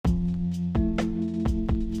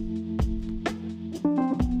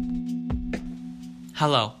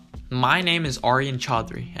Hello, my name is Aryan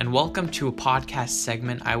Chaudhry, and welcome to a podcast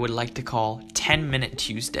segment I would like to call 10 Minute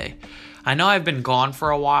Tuesday. I know I've been gone for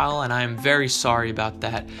a while, and I am very sorry about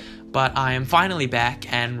that, but I am finally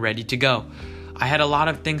back and ready to go. I had a lot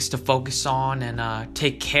of things to focus on and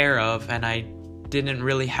take care of, and I didn't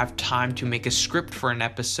really have time to make a script for an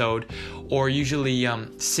episode or usually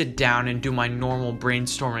sit down and do my normal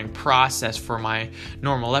brainstorming process for my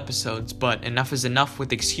normal episodes, but enough is enough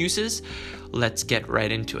with excuses. Let's get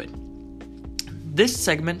right into it. This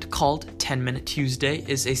segment, called 10 Minute Tuesday,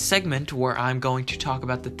 is a segment where I'm going to talk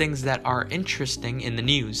about the things that are interesting in the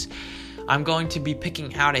news. I'm going to be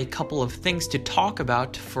picking out a couple of things to talk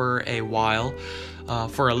about for a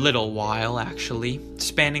little while actually,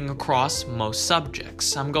 spanning across most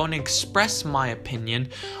subjects. I'm going to express my opinion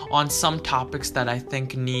on some topics that I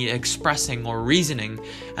think need expressing or reasoning,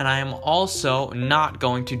 and I am also not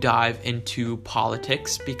going to dive into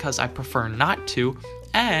politics because I prefer not to,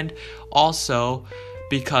 and also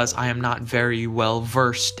because I am not very well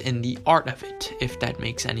versed in the art of it, if that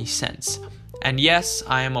makes any sense. And yes,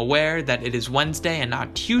 I am aware that it is Wednesday and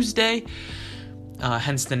not Tuesday,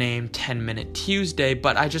 hence the name 10 Minute Tuesday,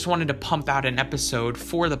 but I just wanted to pump out an episode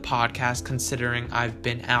for the podcast considering I've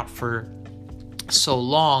been out for so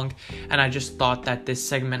long, and I just thought that this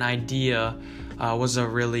segment idea was a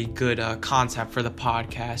really good concept for the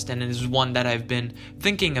podcast, and it is one that I've been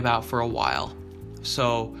thinking about for a while.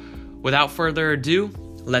 So without further ado,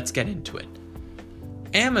 let's get into it.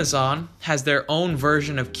 Amazon has their own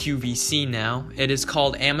version of QVC now. It is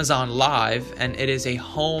called Amazon Live, and it is a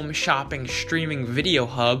home shopping streaming video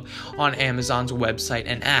hub on Amazon's website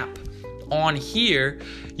and app. On here,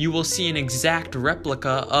 you will see an exact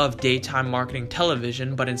replica of daytime marketing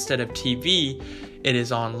television, but instead of TV, it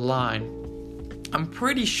is online. I'm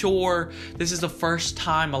pretty sure this is the first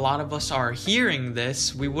time a lot of us are hearing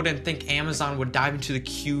this. We wouldn't think Amazon would dive into the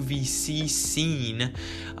QVC scene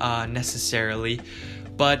necessarily.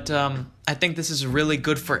 But I think this is really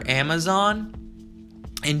good for Amazon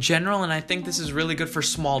in general, and I think this is really good for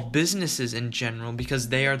small businesses in general because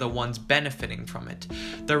they are the ones benefiting from it.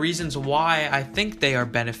 The reasons why I think they are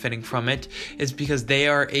benefiting from it is because they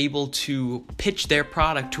are able to pitch their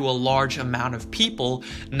product to a large amount of people,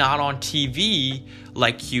 not on TV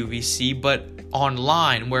like QVC, but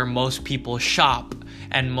online where most people shop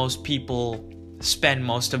and most people spend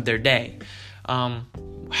most of their day.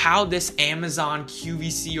 How this Amazon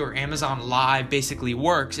QVC or Amazon Live basically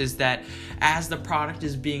works is that as the product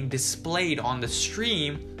is being displayed on the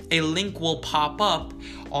stream, a link will pop up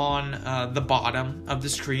on the bottom of the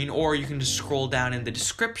screen, or you can just scroll down in the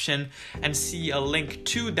description and see a link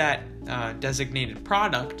to that designated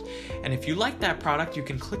product. And if you like that product, you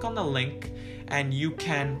can click on the link and you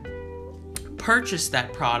can purchase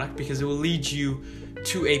that product because it will lead you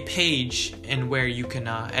to a page in where you can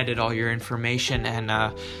edit all your information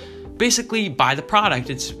and basically buy the product.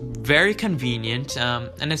 It's very convenient,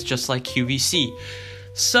 and it's just like QVC.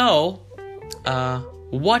 So,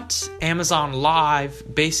 what Amazon Live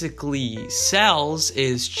basically sells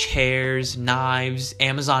is chairs, knives,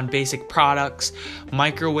 Amazon basic products,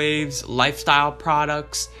 microwaves, lifestyle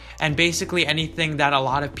products, and basically anything that a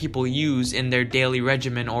lot of people use in their daily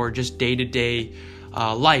regimen or just day-to-day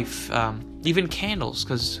life. Even candles,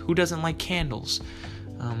 because who doesn't like candles?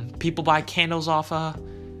 People buy candles off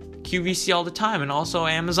QVC all the time, and also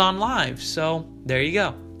Amazon Live. So there you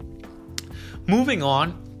go. Moving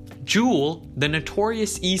on, Juul, the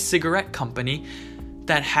notorious e-cigarette company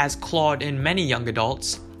that has clawed in many young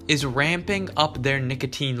adults, is ramping up their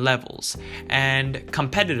nicotine levels, and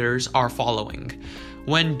competitors are following.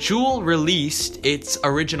 When Juul released its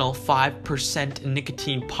original 5%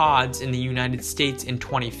 nicotine pods in the United States in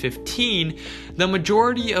 2015, the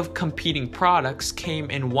majority of competing products came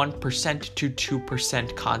in 1% to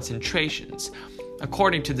 2% concentrations,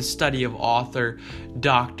 according to the study of author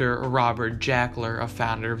Dr. Robert Jackler, a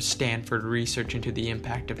founder of Stanford Research into the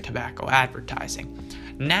Impact of Tobacco Advertising.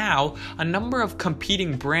 Now, a number of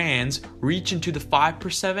competing brands reach into the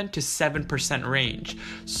 5% to 7% range.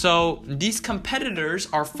 So these competitors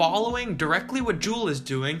are following directly what Juul is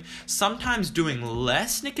doing, sometimes doing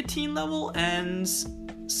less nicotine level and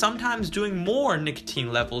sometimes doing more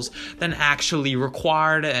nicotine levels than actually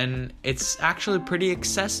required, and it's actually pretty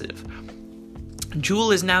excessive.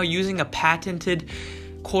 Juul is now using a patented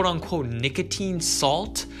quote-unquote nicotine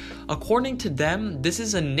salt. According to them, this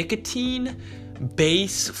is a nicotine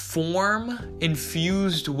base form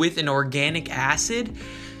infused with an organic acid,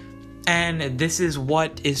 and this is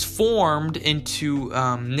what is formed into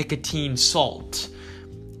nicotine salt.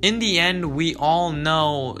 In the end, we all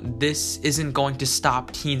know this isn't going to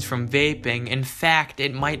stop teens from vaping. In fact,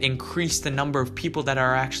 it might increase the number of people that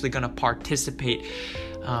are actually going to participate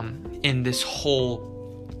in this whole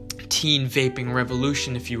teen vaping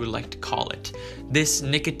revolution, if you would like to call it. This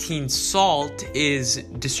nicotine salt is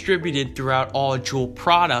distributed throughout all Juul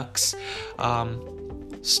products,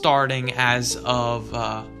 starting as of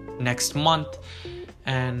next month,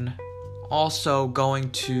 and also going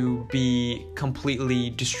to be completely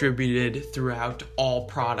distributed throughout all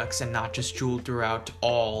products and not just Juul, throughout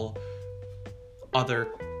all other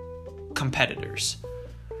competitors.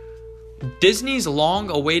 Disney's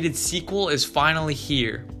long-awaited sequel is finally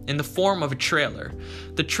here, in the form of a trailer.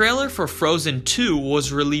 The trailer for Frozen 2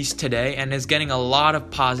 was released today and is getting a lot of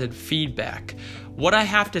positive feedback. What I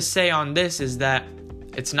have to say on this is that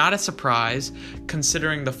it's not a surprise,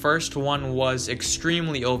 considering the first one was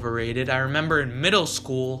extremely overrated. I remember in middle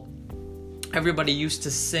school, everybody used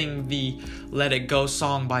to sing the Let It Go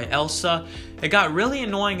song by Elsa. It got really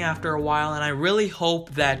annoying after a while, and I really hope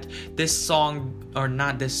that this song, or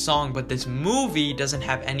not this song, but this movie doesn't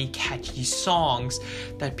have any catchy songs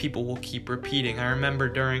that people will keep repeating. I remember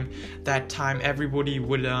during that time, everybody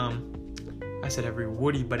would,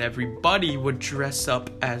 everybody would dress up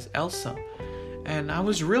as Elsa. And I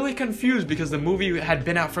was really confused because the movie had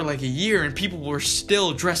been out for like a year and people were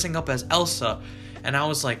still dressing up as Elsa. And I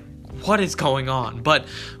was like, what is going on? But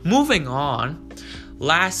moving on,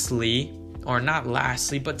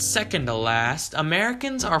 second to last,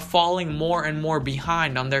 Americans are falling more and more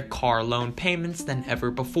behind on their car loan payments than ever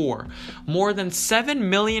before. More than 7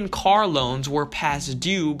 million car loans were past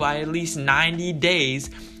due by at least 90 days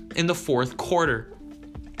in the fourth quarter.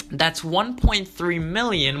 That's 1.3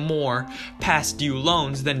 million more past due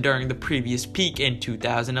loans than during the previous peak in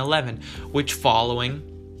 2011, which followed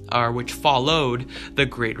the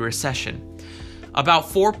Great Recession. About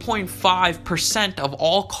 4.5% of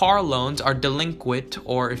all car loans are delinquent,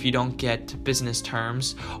 or if you don't get business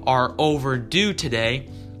terms, are overdue today,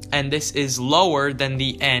 and this is lower than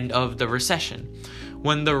the end of the recession,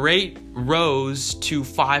 when the rate rose to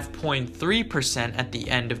 5.3% at the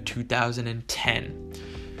end of 2010.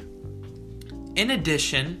 In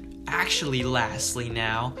addition, lastly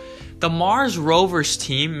now, the Mars Rovers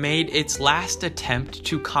team made its last attempt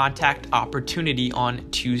to contact Opportunity on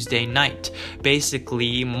Tuesday night.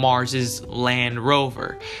 Basically, Mars's Land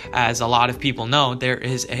Rover. As a lot of people know, there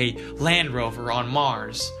is a Land Rover on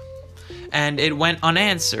Mars. And it went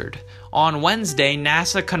unanswered. On Wednesday,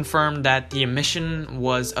 NASA confirmed that the mission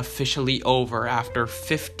was officially over after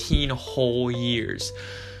 15 whole years.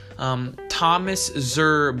 Thomas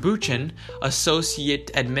Zurbuchen,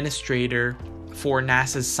 Associate Administrator for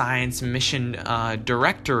NASA's Science Mission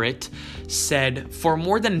Directorate, said, "For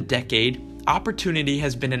more than a decade, Opportunity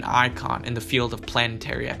has been an icon in the field of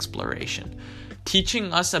planetary exploration,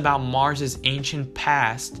 teaching us about Mars's ancient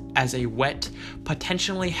past as a wet,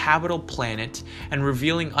 potentially habitable planet and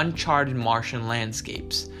revealing uncharted Martian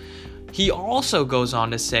landscapes." He also goes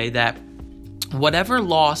on to say that whatever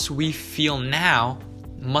loss we feel now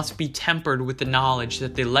must be tempered with the knowledge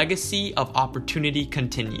that the legacy of Opportunity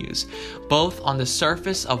continues, both on the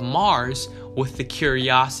surface of Mars with the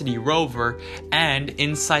Curiosity rover and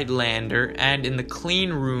InSight lander, and in the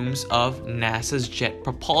clean rooms of NASA's Jet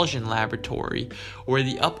Propulsion Laboratory, where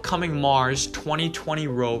the upcoming Mars 2020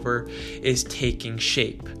 rover is taking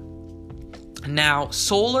shape. Now,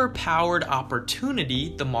 solar-powered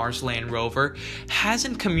Opportunity, the Mars Land rover,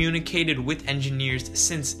 hasn't communicated with engineers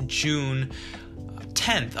since June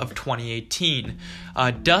 10th of 2018.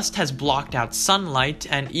 Dust has blocked out sunlight,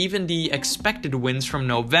 and even the expected winds from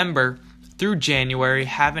November through January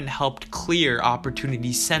haven't helped clear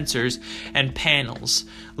Opportunity's sensors and panels,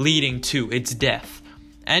 leading to its death.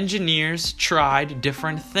 Engineers tried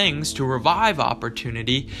different things to revive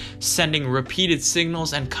Opportunity, sending repeated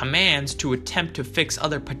signals and commands to attempt to fix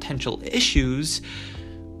other potential issues,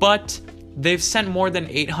 but they've sent more than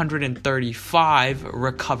 835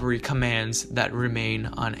 recovery commands that remain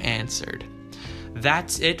unanswered.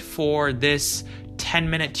 That's it for this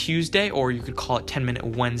 10-Minute Tuesday, or you could call it 10-Minute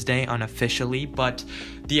Wednesday unofficially, but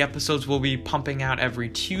the episodes will be pumping out every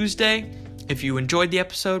Tuesday. If you enjoyed the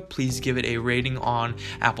episode, please give it a rating on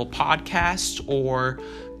Apple Podcasts, or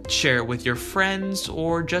share it with your friends,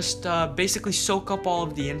 or just basically soak up all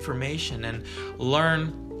of the information and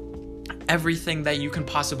learn everything that you can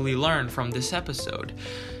possibly learn from this episode.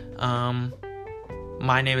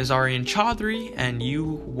 My name is Aryan Chaudhry, and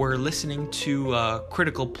you were listening to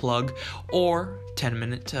Critical Plug, or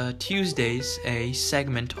 10-Minute Tuesdays, a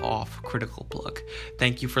segment of Critical Plug.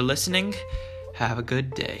 Thank you for listening. Have a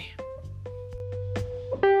good day.